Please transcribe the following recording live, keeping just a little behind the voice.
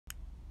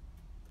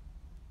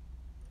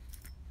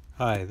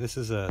Hi, this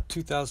is a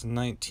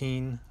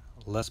 2019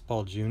 Les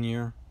Paul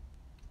Jr.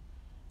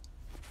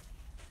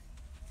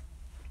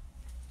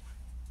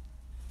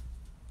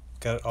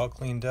 Got it all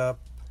cleaned up,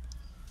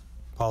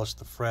 polished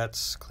the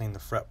frets, cleaned the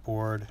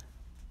fretboard,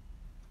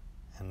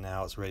 and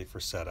now it's ready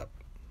for setup.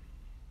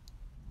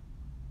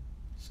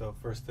 So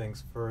first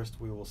things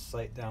first, we will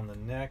sight down the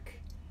neck.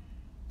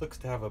 Looks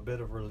to have a bit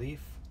of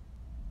relief,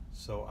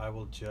 so I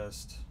will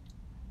just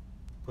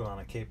put on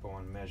a capo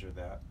and measure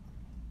that.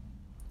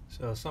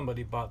 So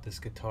somebody bought this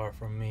guitar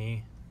from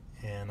me,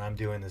 and I'm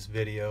doing this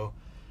video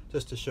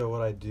just to show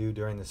what I do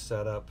during the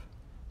setup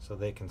so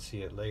they can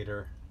see it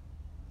later.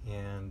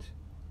 And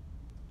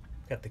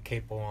got the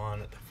capo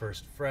on at the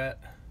first fret,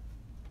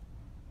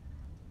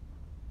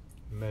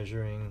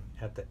 measuring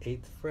at the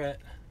 8th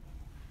fret,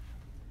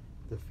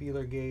 the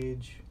feeler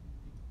gauge,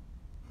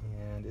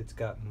 and it's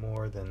got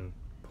more than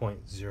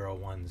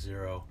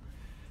 0.010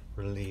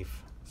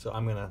 relief. So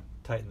I'm gonna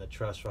tighten the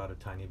truss rod a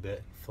tiny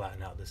bit and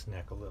flatten out this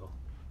neck a little.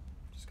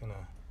 Just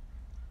gonna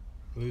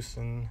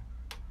loosen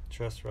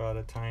truss rod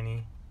a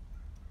tiny,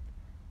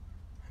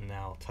 and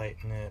now I'll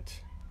tighten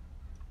it.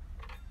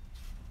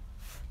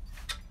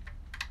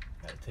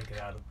 Gotta take it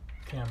out of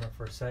the camera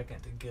for a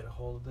second to get a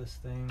hold of this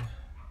thing.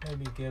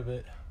 Maybe give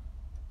it,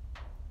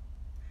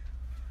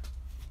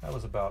 that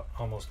was about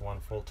almost one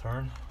full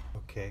turn.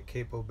 Okay,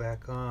 capo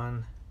back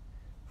on,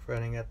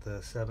 fretting at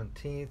the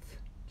 17th,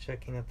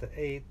 checking at the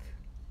 8th.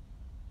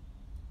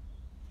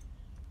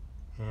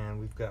 And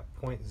we've got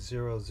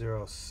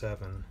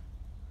 0.007.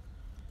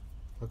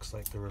 Looks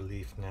like the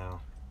relief now.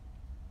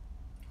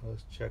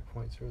 Let's check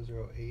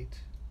 0.008.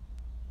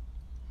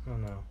 Oh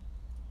no.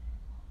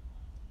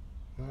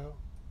 Well,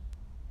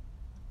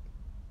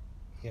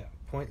 yeah,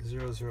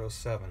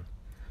 0.007.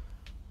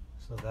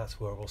 So that's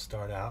where we'll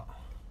start out.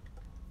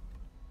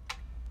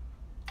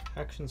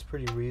 Action's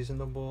pretty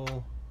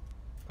reasonable,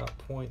 about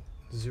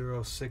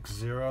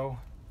 0.060,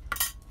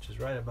 which is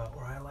right about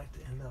where I like to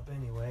end up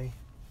anyway.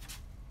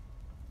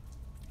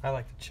 I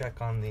like to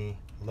check on the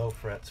low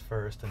frets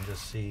first and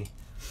just see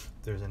if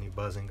there's any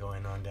buzzing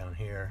going on down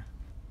here.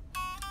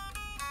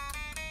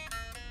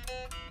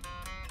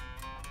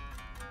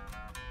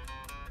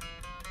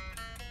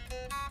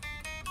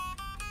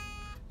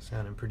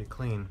 Sounding pretty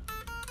clean.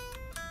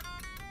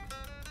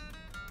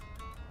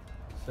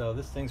 So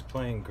this thing's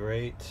playing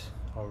great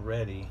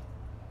already.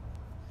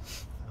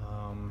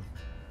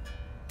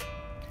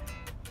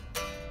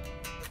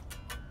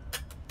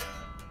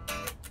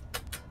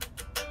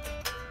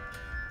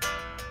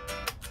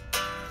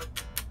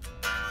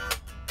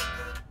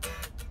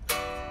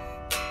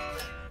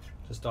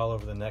 Just all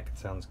over the neck, it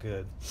sounds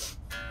good.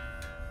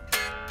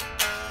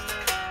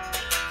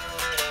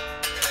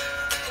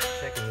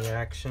 Checking the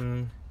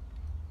action.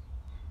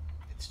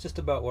 It's just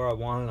about where I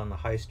want it on the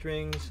high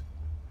strings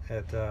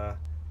at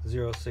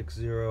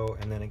 060,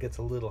 and then it gets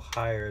a little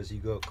higher as you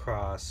go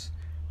across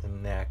the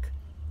neck.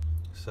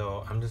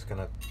 So I'm just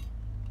gonna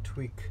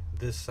tweak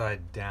this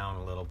side down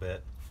a little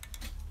bit.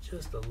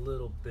 Just a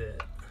little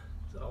bit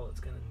is all it's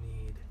gonna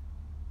need.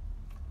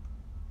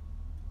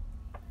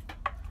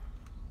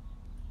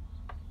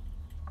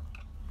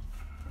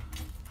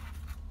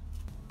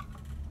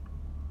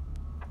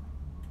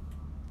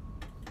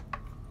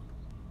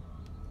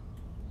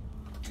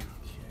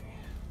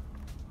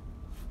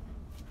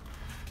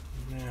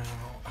 Now,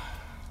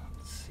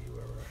 let's see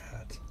where we're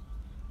at.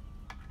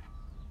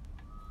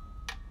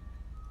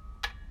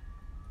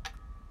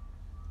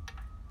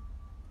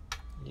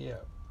 Yeah,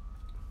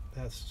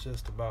 that's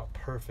just about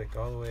perfect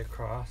all the way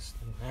across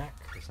the neck.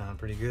 They sound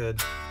pretty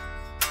good.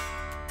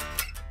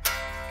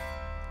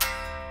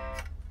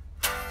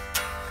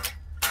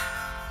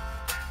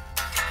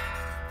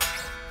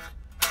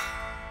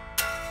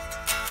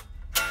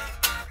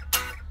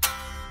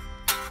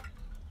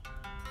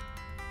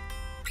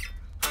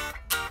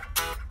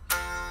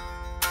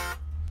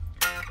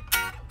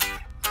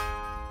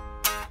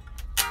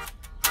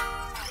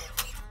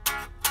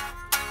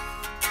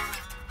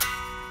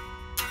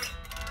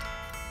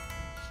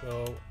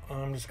 So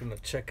I'm just going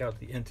to check out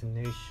the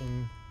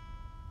intonation.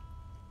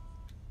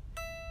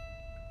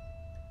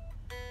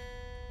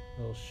 A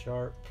little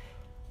sharp,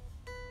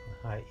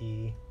 high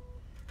E.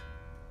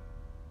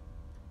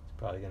 It's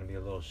probably going to be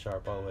a little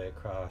sharp all the way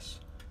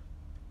across.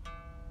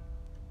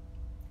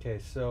 Okay,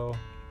 so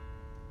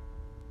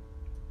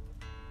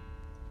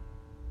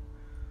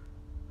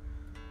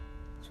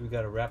we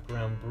got a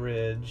wraparound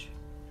bridge,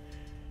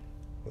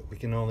 but we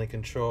can only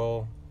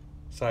control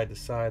side to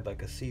side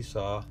like a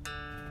seesaw.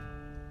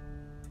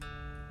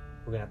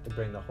 We're gonna have to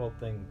bring the whole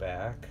thing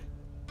back.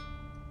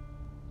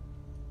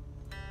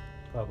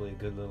 Probably a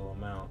good little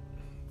amount.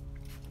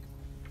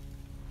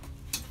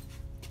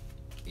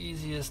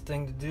 Easiest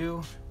thing to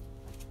do,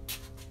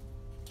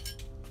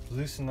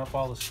 loosen up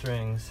all the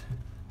strings,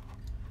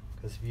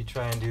 because if you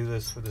try and do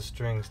this with the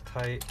strings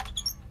tight,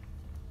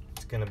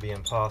 it's gonna be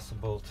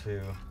impossible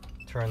to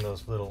turn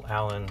those little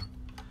Allen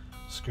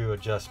screw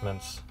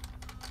adjustments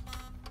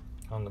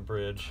on the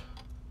bridge,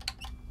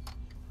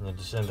 and you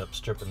just end up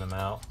stripping them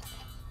out.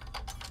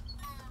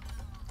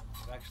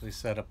 actually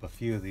set up a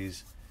few of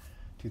these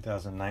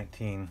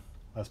 2019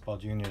 Les Paul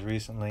Juniors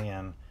recently,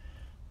 and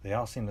they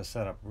all seem to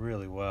set up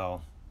really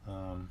well.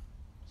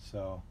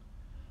 So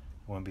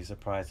I wouldn't be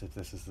surprised if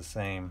this is the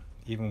same.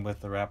 Even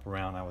with the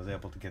wraparound, I was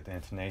able to get the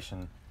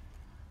intonation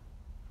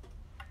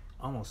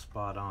almost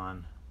spot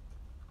on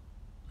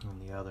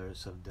when the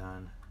others have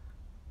done.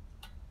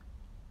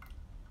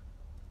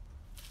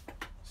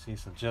 See,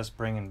 so just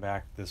bringing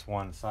back this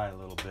one side a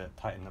little bit,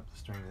 tighten up the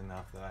strings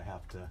enough that I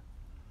have to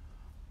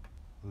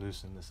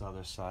loosen this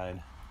other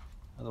side.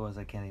 Otherwise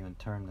I can't even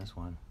turn this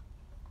one.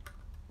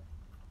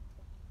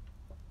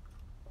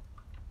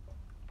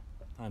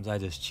 Sometimes I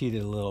just cheat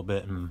it a little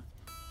bit and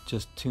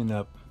just tune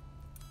up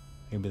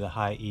maybe the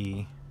high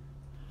E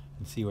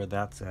and see where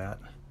that's at.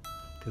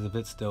 Because if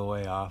it's still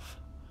way off,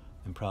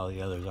 then probably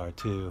the others are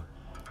too.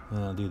 And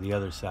then I'll do the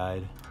other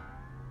side.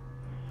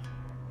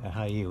 That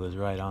high E was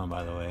right on,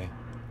 by the way.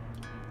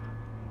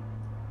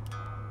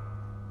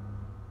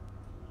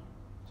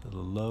 So the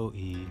low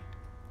E.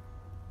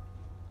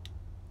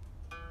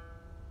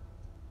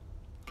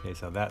 Okay,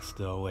 so that's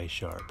still way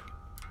sharp.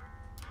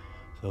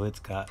 So it's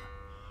got,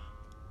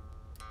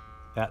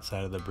 that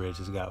side of the bridge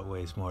has got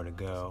ways more to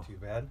go. Too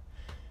bad.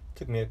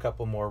 Took me a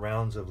couple more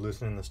rounds of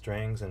loosening the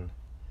strings and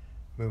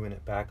moving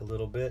it back a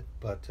little bit,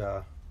 but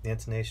the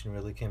intonation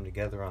really came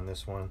together on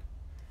this one.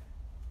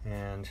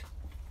 And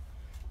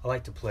I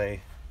like to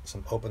play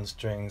some open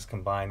strings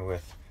combined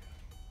with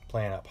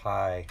playing up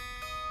high,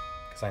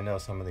 because I know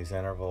some of these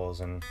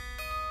intervals and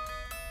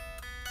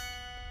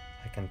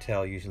I can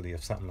tell usually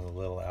if something's a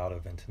little out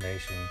of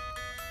intonation.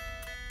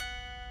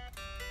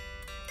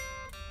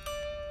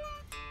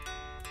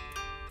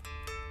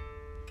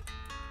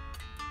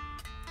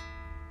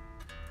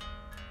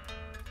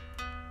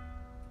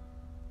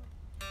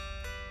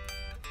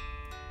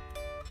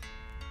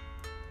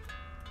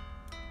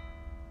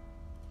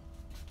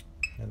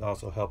 It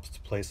also helps to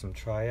play some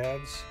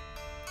triads.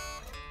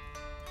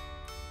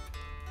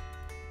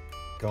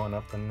 Going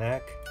up the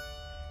neck,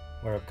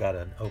 where I've got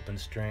an open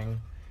string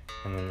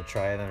and then the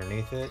triad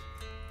underneath it.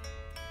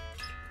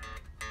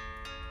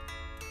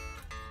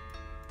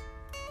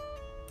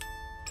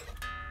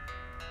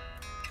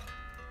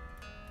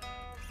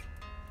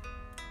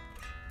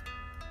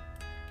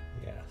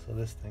 Yeah, so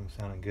this thing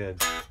sounded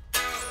good.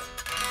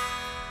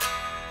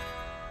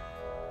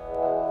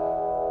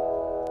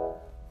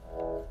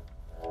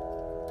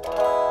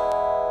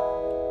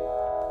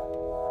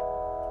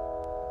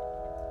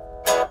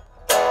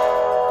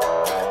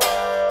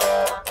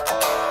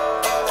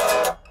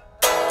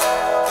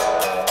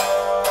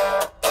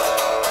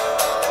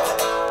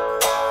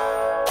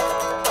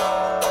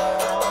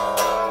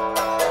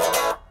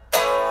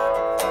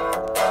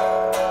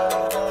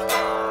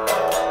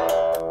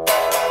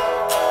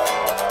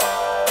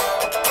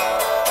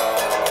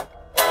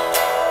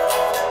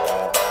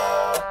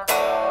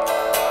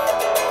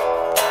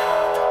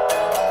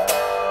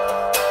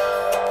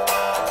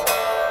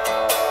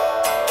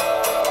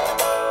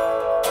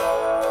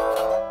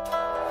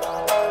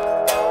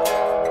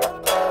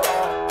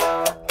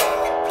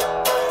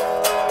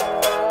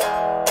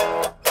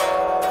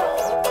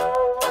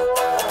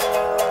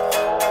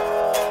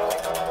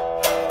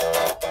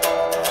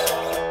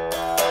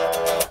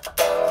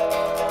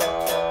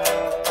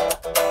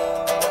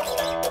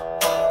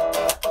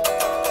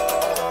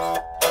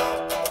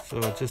 So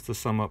just to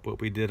sum up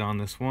what we did on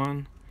this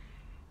one,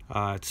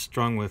 it's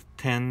strung with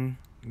 10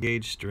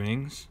 gauge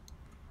strings.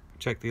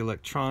 Check the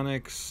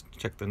electronics,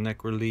 check the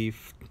neck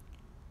relief,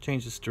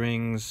 change the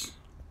strings,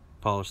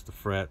 polish the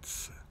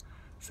frets,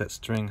 set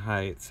string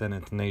height, set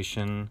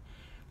intonation.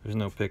 There's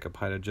no pickup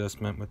height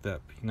adjustment with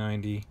that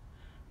P90.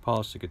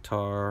 Polish the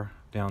guitar,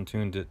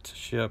 down-tuned it to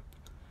ship.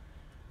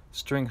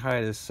 String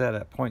height is set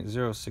at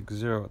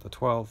 0.060 at the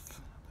 12th.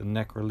 The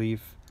neck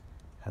relief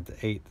at the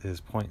 8th is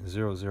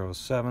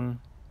 0.007.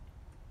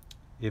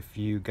 If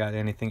you got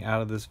anything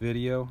out of this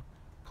video,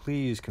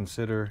 please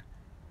consider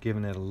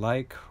giving it a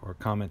like or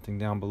commenting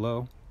down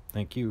below.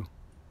 Thank you.